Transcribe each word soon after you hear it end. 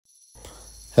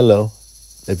Hello,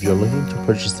 if you're looking to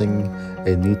purchasing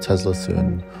a new Tesla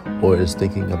soon or is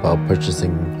thinking about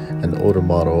purchasing an older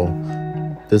model,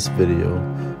 this video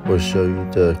will show you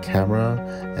the camera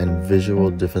and visual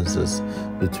differences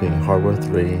between Hardware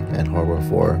 3 and Hardware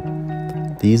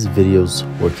 4. These videos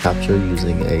were captured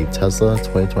using a Tesla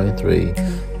 2023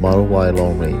 Model Y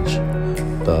long range.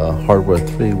 The Hardware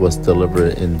 3 was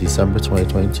delivered in December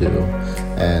 2022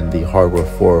 and the Hardware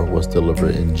 4 was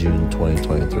delivered in June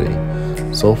 2023.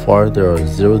 So far, there are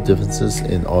zero differences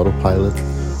in autopilot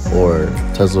or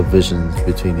Tesla vision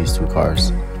between these two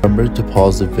cars. Remember to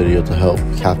pause the video to help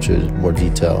capture more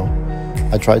detail.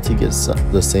 I tried to get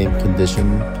the same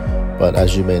condition, but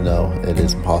as you may know, it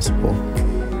is impossible.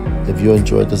 If you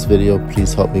enjoyed this video,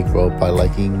 please help me grow by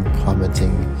liking,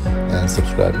 commenting, and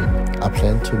subscribing. I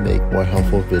plan to make more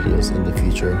helpful videos in the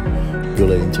future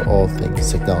relating to all things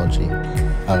technology.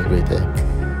 Have a great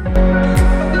day.